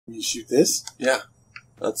You shoot this? Yeah.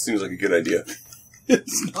 That seems like a good idea.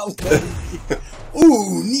 It's not letting me.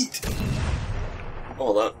 Ooh, neat.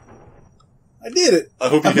 Oh, that... I did it. I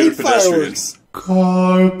hope you hit pedestrians.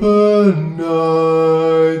 Carbonites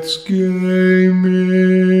Gaming.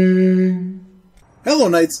 Hello,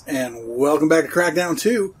 Knights, and welcome back to Crackdown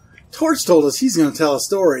 2. Torch told us he's going to tell a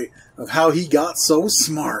story of how he got so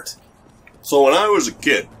smart. So when I was a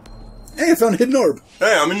kid... Hey, I found a hidden orb.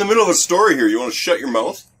 Hey, I'm in the middle of a story here. You want to shut your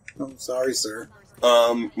mouth? Oh, sorry, sir.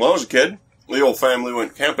 When I was a kid, the whole family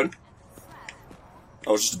went camping.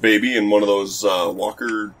 I was just a baby in one of those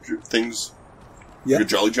walker things. Yeah. Like a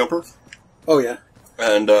jolly jumper. Oh, yeah.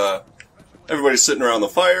 And everybody's sitting around the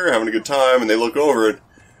fire, having a good time, and they look over, and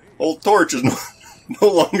old Torch is no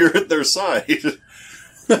longer at their side.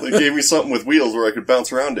 They gave me something with wheels where I could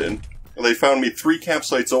bounce around in. And they found me 3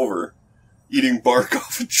 campsites over, eating bark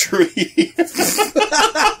off a tree.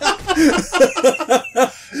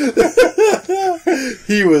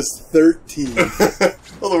 He was 13.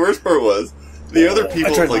 Well, the worst part was, the other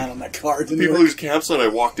people, I tried like, on that card, the people whose campsite I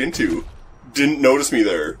walked into didn't notice me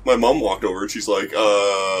there. My mom walked over and she's like,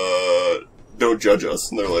 don't judge us.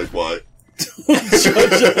 And they're like, why? Don't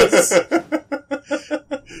judge us.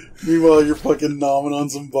 Meanwhile, you're fucking gnawing on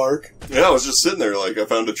some bark. Yeah, I was just sitting there, like, I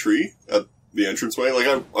found a tree at the entranceway. Like,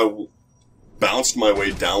 I bounced my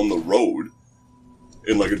way down the road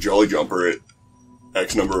in, like, a jolly jumper at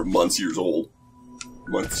X number of months, years old.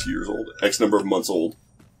 X number of months old.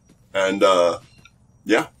 And,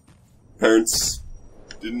 yeah. Parents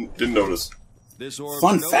didn't notice.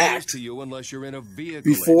 Fun fact, to you unless you're in a vehicle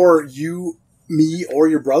before you, me, or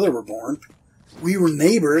your brother were born, we were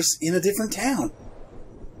neighbors in a different town.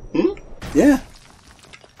 Hmm? Yeah.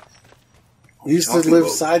 We used to live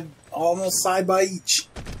about? almost side by each.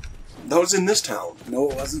 That was in this town. No,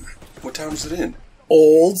 it wasn't. What town was it in?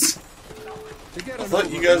 Olds. I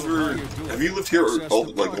thought you guys were... Have you lived here like, the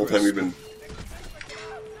whole time you've been...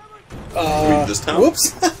 I mean, this town?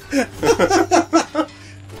 Whoops.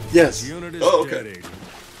 Yes. Oh, okay.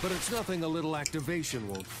 But it's nothing a little activation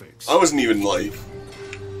won't fix. I wasn't even, like...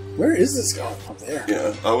 Where is this going? Up there.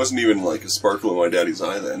 Yeah, I wasn't even, like, a sparkle in my daddy's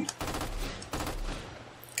eye then.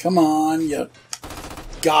 Come on, you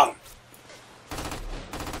got him.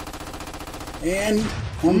 And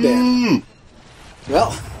I'm dead.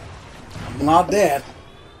 Well, I'm not dead.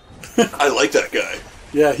 I like that guy.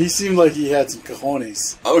 Yeah, he seemed like he had some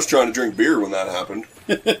cojones. I was trying to drink beer when that happened.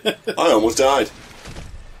 I almost died.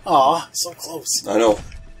 Aw, so close. I know.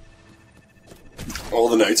 All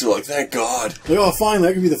the knights are like, thank God. Like, oh, fine,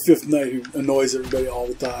 that could be the 5th knight who annoys everybody all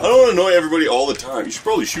the time. I don't want to annoy everybody all the time. You should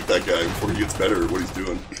probably shoot that guy before he gets better at what he's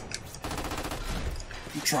doing.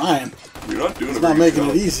 I'm trying. You're not doing it. It's not making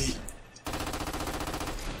it easy.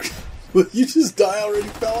 Will you just die already,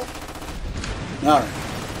 fella? Alright.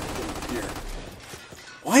 Here.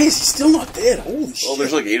 Why is he still not dead? Holy shit. Well,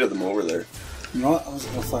 there's like 8 of them over there. You know what? I'm just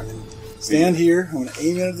gonna fucking stand here. I'm gonna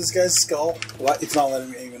aim into this guy's skull. What? It's not letting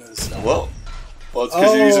me aim into his skull. Well, it's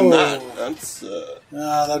because you're using that. That's,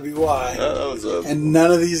 that'd be why. that was a... And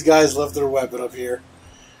none of these guys left their weapon up here.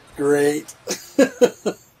 Great.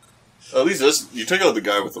 At least this, you took out the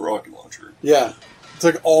guy with the rocket launcher. Yeah. It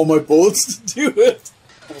took all my bullets to do it.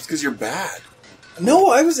 Well, it's because you're bad. No,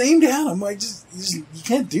 I was aimed at him. You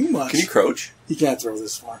can't do much. Can you crouch? You can't throw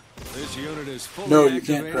this far. This unit is fully No, you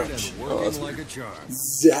can't activated crouch. and working like a charm.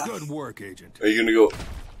 Zap. Good work, Agent. Are you gonna go...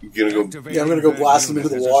 Yeah, I'm gonna go blast him into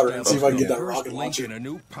the water and see if I can get that First rocket link launcher. in a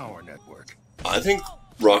new power network. I think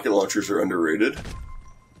rocket launchers are underrated.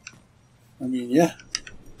 I mean, yeah.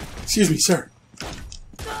 Excuse me, sir.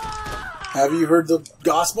 Have you heard the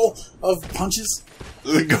gospel of punches?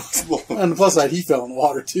 The gospel. On the plus side, he fell in the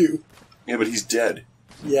water too. Yeah, but he's dead.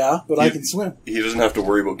 Yeah, but I can swim. He doesn't have to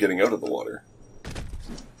worry about getting out of the water.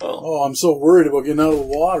 Oh, I'm so worried about getting out of the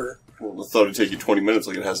water. Well, I thought it'd take you 20 minutes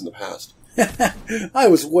like it has in the past. I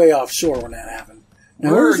was way offshore when that happened.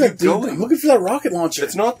 Now, Where where's are that you dude? going? I'm looking for that rocket launcher.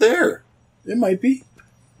 It's not there. It might be.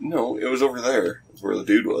 No, it was over there. That's where the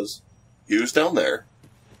dude was. He was down there.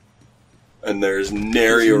 And there's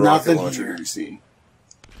nary a rocket launcher to be seen.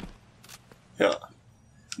 Yeah.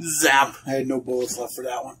 Zap! I had no bullets left for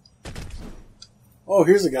that one. Oh,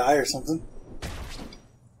 here's a guy or something.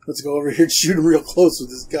 Let's go over here and shoot him real close with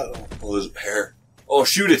this gun. Oh, there's a pair. Oh,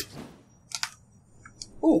 shoot it!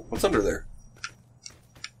 Oh, what's under there?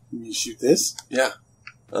 You mean shoot this? Yeah.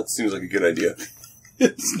 That seems like a good idea.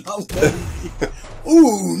 It's not letting me.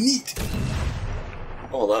 Ooh, neat.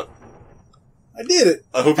 Oh, that... I did it.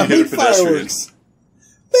 I hope you I hit made a pedestrian. fireworks.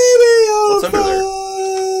 Baby on What's under there?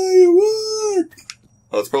 firework.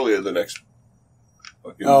 Oh, it's probably the next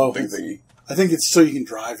fucking thing thingy. I think it's so you can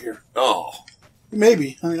drive here. Oh.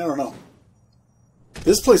 Maybe. I mean, I don't know.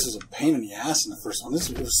 This place was a pain in the ass in the first one.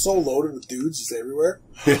 It was so loaded with dudes just everywhere.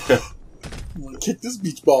 I'm gonna kick this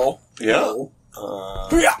beach ball. Yeah.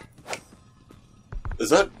 Yeah. Is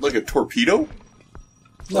that like a torpedo?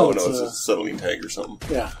 No, it's a acetylene tank or something.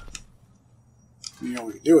 Yeah. You know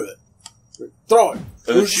what we can do with it. Throw it.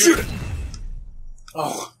 And then shoot it.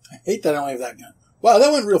 Oh, I hate that I only have that gun. Wow,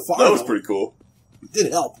 that went real far. That was pretty cool. It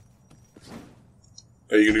did help.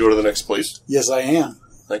 Are you going to go to the next place? Yes, I am.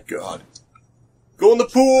 Thank God. Go in the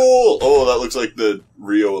pool! Oh, that looks like the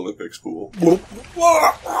Rio Olympics pool.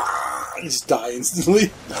 I just die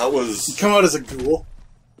instantly. That was... You come out as a ghoul.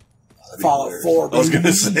 Fallout 4, I was going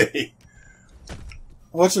to say. I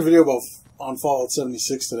watched a video on Fallout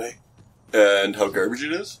 76 today. And how garbage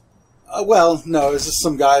it is? Well, no, it's just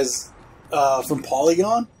some guys from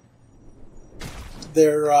Polygon.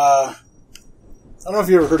 They're, I don't know if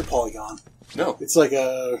you ever heard of Polygon. No. It's like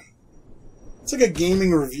a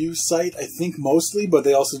gaming review site, I think, mostly, but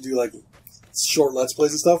they also do, like, short Let's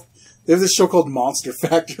Plays and stuff. They have this show called Monster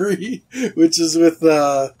Factory, which is with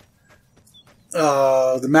the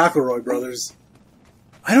McElroy brothers.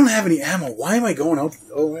 I don't have any ammo. Why am I going out?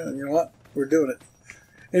 Oh, man, you know what? We're doing it.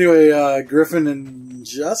 Anyway, Griffin and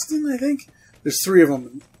Justin, I think? There's 3 of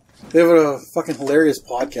them. They have a fucking hilarious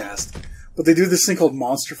podcast. But they do this thing called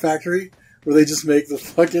Monster Factory, where they just make the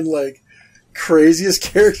fucking, like, craziest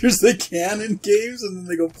characters they can in games, and then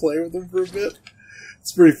they go play with them for a bit.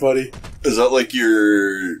 It's pretty funny. Is that like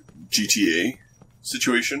your GTA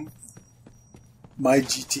situation? What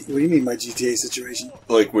do you mean, my GTA situation?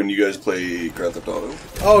 Like when you guys play Grand Theft Auto?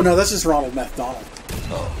 Oh, no, that's just Ronald McDonald.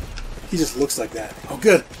 Oh. He just looks like that. Oh,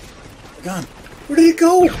 good. A gun. Where did it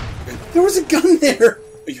go? There was a gun there.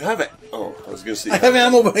 You have it. Oh, I was going to say... I have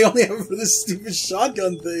ammo, but I only have it for this stupid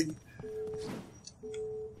shotgun thing.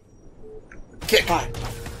 Kick. Hi.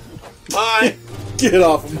 Bye. Get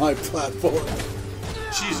off of my platform.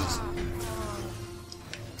 Jesus.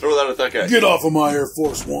 Throw that at that guy. Get off of my Air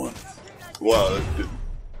Force One. Wow.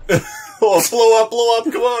 Oh, blow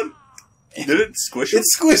up, come on. Did it squish him? It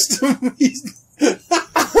squished him.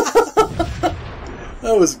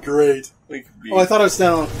 That was great. Oh, I thought I was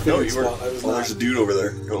standing on a No, you spot. were. I was Oh, not. there's a dude over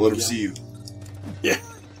there. Don't let him see you. Yeah.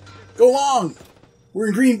 Go long. We're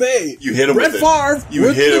in Green Bay. You hit him Brett with it. Favre. You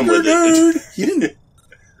hit him with it. He didn't.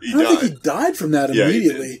 He I don't died. think he died from that Yeah, he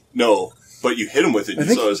immediately. did. No, but you hit him with it. I You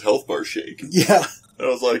think- saw his health bar shake. Yeah. And I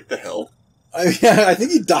was like, the hell? I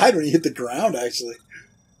think he died when he hit the ground, actually.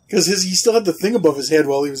 Because he still had the thing above his head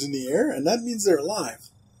while he was in the air, and that means they're alive.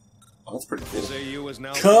 Oh, that's pretty cool. SAU is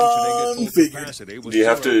now Configured. Do you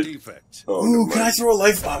have to- defect. Oh, Ooh, never can I mind. throw a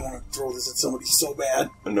life? I want to throw this at somebody so bad.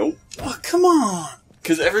 Nope. Oh, come on.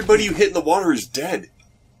 Because everybody you hit in the water is dead.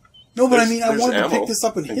 No, but I There's- mean, I there's wanted to ammo pick this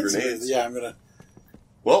up and and hit somebody. grenades. Yeah, I'm going to...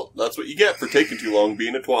 Well, that's what you get for taking too long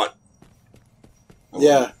being a twat.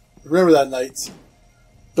 Yeah, remember that, Knights.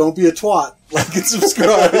 Don't be a twat. Like and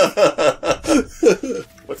subscribe.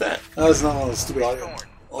 What's that? That was not one of those stupid audio.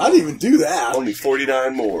 I didn't even do that. Only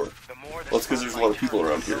 49 more. Well, that's because there's a lot of people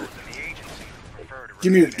around here.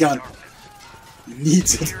 Give me the gun. He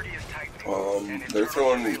needs it. They're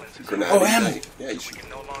throwing grenades. Oh, ammo. Yeah, you should.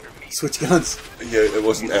 Switch guns. Yeah, it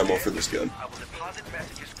wasn't ammo for this gun.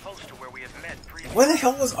 What the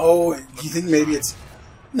hell was... Oh, do you think maybe it's...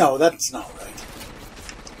 No, that's not right.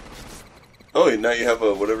 Oh, and now you have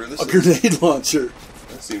a whatever this A is. grenade launcher.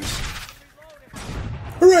 That seems...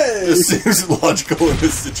 Hooray! This seems logical in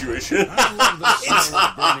this situation.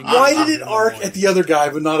 Why did it arc at the other guy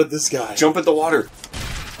but not at this guy? Jump at the water.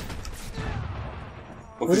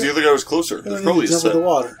 Well, because the other guy was closer. I There's don't probably need to a jump in set. the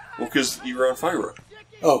water. Well, because you were on fire.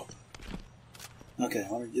 Oh. Okay,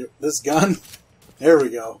 let me get this gun. There we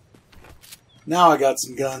go. Now I got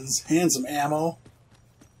some guns and some ammo.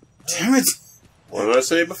 Damn it! What did I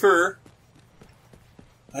say before?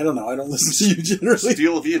 I don't know. I don't listen to you generally.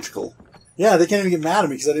 Steal a vehicle. Yeah, they can't even get mad at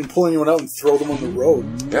me because I didn't pull anyone out and throw them on the road.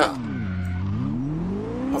 Yeah.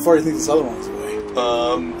 How far do you think this other one's away?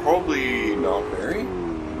 Probably not very.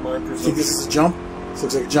 My You think this presumption. is a jump? This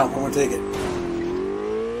looks like a jump. I'm going to take it.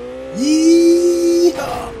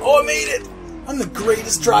 Yeehaw! Oh, I made it! I'm the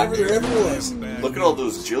greatest driver there ever was. Look at all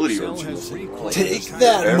those agility wrenches. Take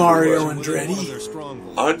that, Everywhere. Mario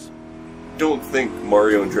Andretti. I don't think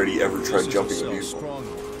Mario Andretti ever tried jumping a vehicle.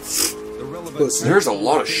 Pussy. There's a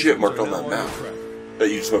lot of shit marked on that map that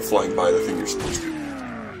you just went flying by the thing you're supposed to.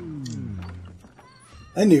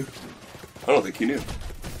 I knew. I don't think you knew.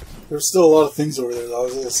 There was still a lot of things over there, though. I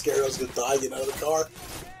was a little scared I was going to die getting out of the car.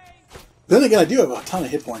 Then again, I do have a ton of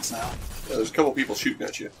hit points now. Yeah, there's a couple people shooting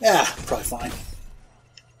at you. Yeah, probably fine.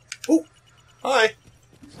 Oh! Hi.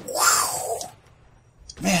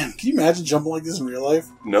 Man, can you imagine jumping like this in real life?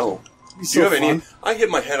 No. It'd be Do so you have fun. any? I hit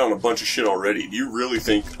my head on a bunch of shit already. Do you really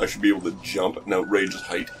think I should be able to jump at an outrageous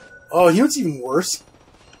height? Oh, you know what's even worse?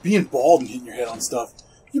 Being bald and hitting your head on stuff.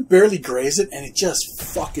 You barely graze it, and it just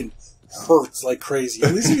fucking hurts like crazy.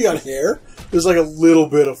 At least if you got hair, there's like a little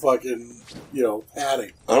bit of fucking, you know,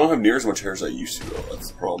 padding. I don't have near as much hair as I used to, though.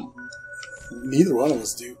 That's the problem. Neither one of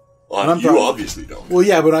us do. Well, you obviously don't. Well,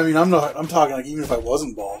 yeah, but I mean, I'm talking like even if I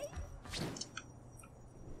wasn't bald.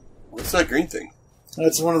 What's that green thing?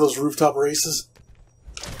 That's one of those rooftop races.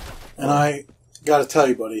 And I gotta tell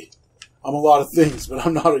you, buddy, I'm a lot of things, but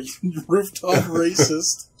I'm not a rooftop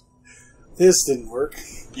racist. This didn't work.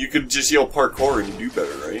 You could just yell parkour and you do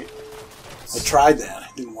better, right? I tried that.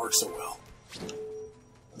 It didn't work so well.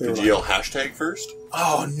 Did you yell hashtag first?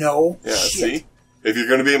 Oh, no. Yeah, Shit. see? If you're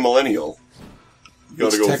going to be a millennial, you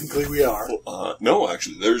got to go... Technically we are. No,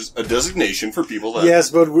 actually, there's a designation for people that... Yes,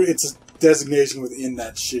 but it's a designation within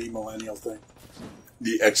that shitty millennial thing.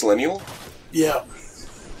 The ex-lennial? Yeah.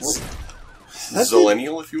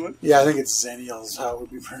 Zillennial, if you would? Yeah, I think it's Zennial is how it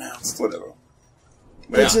would be pronounced. Whatever.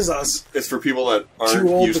 Which is us. It's for people that aren't Too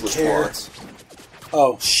old useless to care. twats.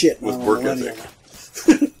 Oh, shit. With I'm a work millennial.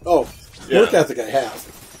 ethic. Oh, Yeah. work ethic I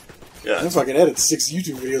have. Yeah. I fucking edit 6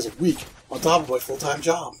 YouTube videos a week on top of my full-time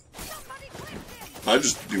job. I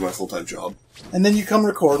just do my full-time job. And then you come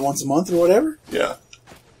record once a month or whatever. Yeah.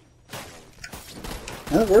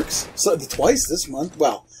 And it works. So twice this month.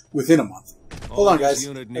 Well, within a month. Hold on, guys.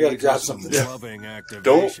 I gotta grab something.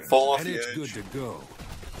 Don't fall off and the it's edge. good to go.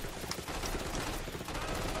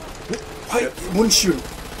 Why? It wouldn't shoot him.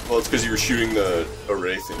 Well, it's because you were shooting the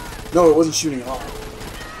array thing. No, it wasn't shooting at all.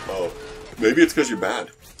 Oh. Maybe it's because you're bad.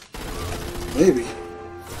 Maybe.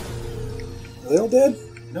 Are they all dead?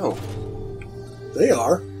 No. They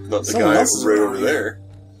are. Not the Someone guy else is right around over here. there.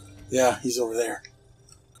 Yeah, he's over there.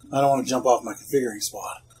 I don't want to jump off my configuring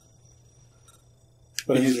spot.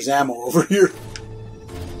 But I mean, there's ammo over here.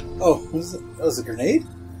 Oh, what is it? That was a grenade?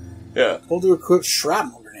 Yeah. Hold to equip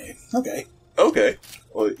shrapnel grenade. Okay. Okay.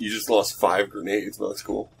 Well, you just lost 5 grenades, but that's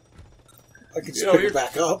cool. I can just You know, pick you're- it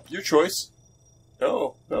back up. Your choice.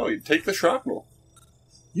 No, you take the shrapnel.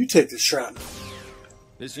 You take the shrapnel.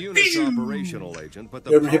 This unit's operational, Agent, but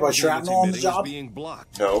the You ever been hit by power shrapnel unit's on the emitting is job? being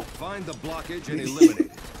blocked. No. Find the blockage and eliminate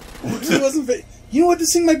it. It wasn't. You know what?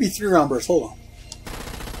 This thing might be 3-round burst. Hold on.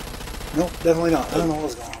 Nope, definitely not. I don't know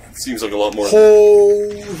what's going on. Seems like a lot more. Oh,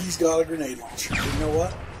 he's got a grenade launcher. You know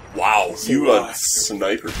what? Wow, So you why? a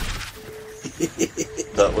sniper.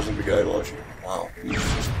 That wasn't the guy launching. Wow. He was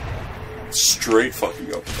just straight fucking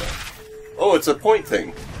up with that. Oh, it's a point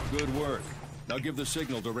thing. Good work. Now give the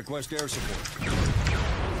signal to request air support.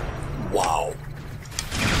 Wow.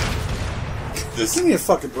 Give me a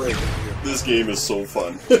fucking break over here. This game is so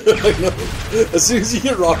fun. I know. As soon as you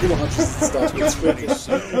get rocket launchers and stuff, it's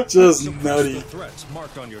freaking just nutty. The threats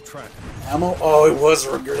marked on your tracker. Ammo? Oh, it was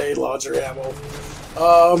a grenade launcher ammo.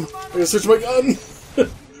 I gotta switch my gun.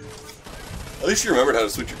 At least you remembered how to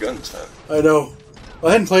switch your gun this time. I know.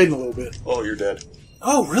 I hadn't played in a little bit. Oh, you're dead.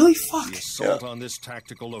 Oh, really? Fuck. The assault on this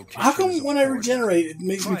tactical location. How come is when I important. regenerate, it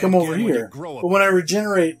makes me Try come over again when you here? grow up. But when I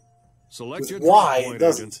regenerate Select your with Y, drop it point,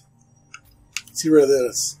 doesn't. Agent. Let's get rid of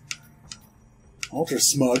this. Ultra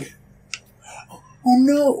smug. Oh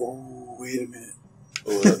no! Oh, wait a minute.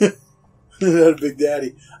 Oh, that- That Big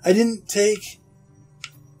Daddy. I didn't take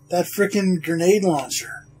that frickin' grenade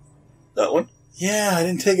launcher. that one? Yeah, I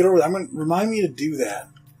didn't take it over. I'm gonna remind me to do that.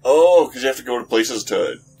 Oh, because you have to go to places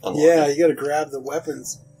to unlock Yeah, it. you gotta grab the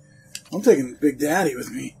weapons. I'm taking Big Daddy with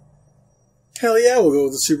me. Hell yeah, we'll go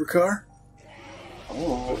with the supercar.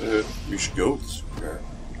 Oh, we should go with this.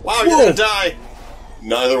 Wow, Whoa. you're gonna die!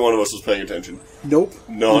 Neither one of us was paying attention. Nope.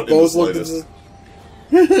 Not We in the both looked at slightest.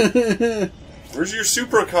 the... Where's your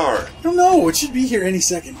Supra car? I don't know. It should be here any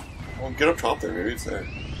second. Well, get up top there. Maybe it's there.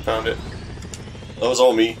 Found it. That was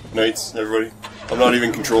all me. Knights, everybody. I'm not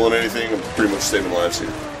even controlling anything. I'm pretty much saving lives here.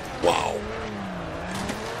 Wow.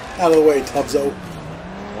 Out of the way, Tubzo.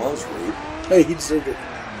 Well, that was rude. Hey, he deserved it.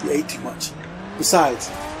 He ate too much. Besides,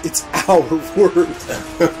 it's our word.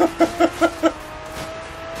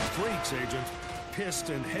 Freaks, Agent. Pissed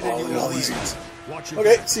and headed Oh, look at your all way. these ones. Watch your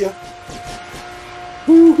Okay, back. see ya.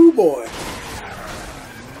 Woo-hoo boy.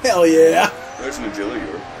 Hell yeah. There's an agility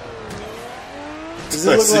orb. Does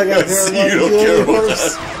it look like a I see you don't agility care about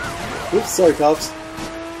horse? Oops, sorry, cops.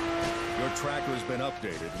 Your tracker has been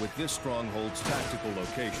updated with this stronghold's tactical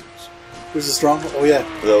locations. There's a strong... Oh, yeah.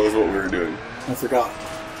 That was what we were doing. I forgot.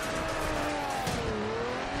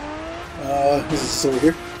 Is this over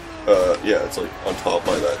here? Yeah, it's like on top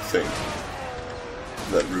by that thing.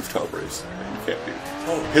 That rooftop race that you can't do.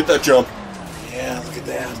 Oh, hit that jump. Yeah, look at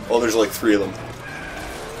that. Oh, there's like 3 of them.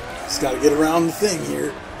 Just gotta get around the thing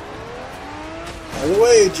here. Out of the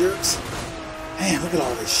way, jerks. Man, look at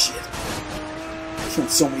all this shit. Killing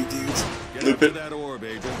so many dudes. Loop it.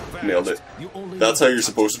 Nailed it. That's how you're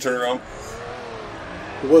supposed to turn around?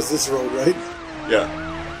 It was this road, right? Yeah.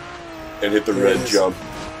 And hit the There it red is. jump.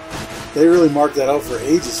 They really marked that out for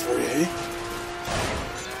ages for you, eh?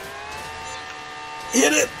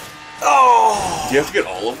 Hit it! Oh! Do you have to get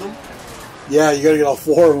all of them? Yeah, you gotta get all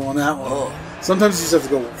 4 of them on that one. Oh. Sometimes you just have to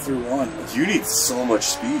go through one. You need so much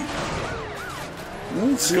speed.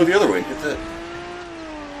 Let's Just go the other way and hit that.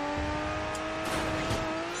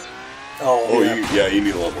 Oh, yeah. You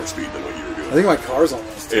need a lot more speed than what you were doing. I think my car's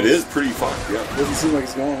almost. It is pretty fucked, yeah. Doesn't seem like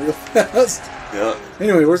it's going real fast. Yeah.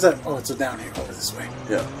 Anyway, where's that? Oh, it's a down here. Over this way.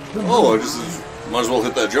 Yeah. Oh, I just might as well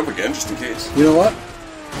hit that jump again, just in case. You know what?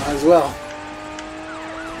 Might as well.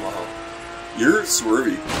 Wow. You're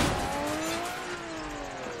swervy.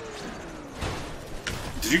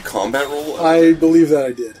 Did you combat roll? I believe that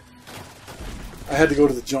I did. I had to go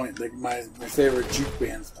to the joint. Like my favorite juke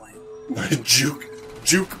band's playing. My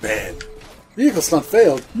juke band. Vehicle stunt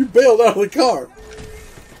failed. You bailed out of the car.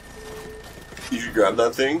 You should grab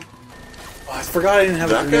that thing. Oh, I forgot I didn't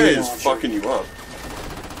have a That guy grenade is launcher. fucking you up.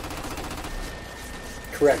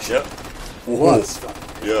 Correction. Yep. Was fun.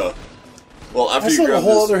 Yeah. Well, after I you still have grab a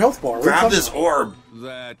whole this, other health bar. What are you grab talking this about? orb.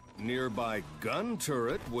 That nearby gun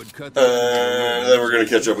turret would cut Then we're gonna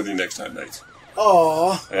catch up with you next time, Knights.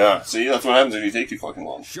 Aw. Yeah, see, that's what happens when you take too fucking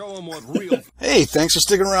long. Show them what real Hey, thanks for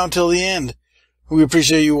sticking around till the end. We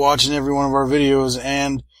appreciate you watching every one of our videos,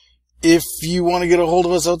 and if you want to get a hold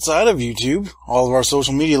of us outside of YouTube, all of our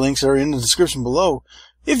social media links are in the description below.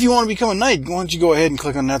 If you want to become a knight, why don't you go ahead and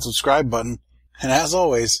click on that subscribe button, and as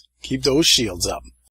always, keep those shields up.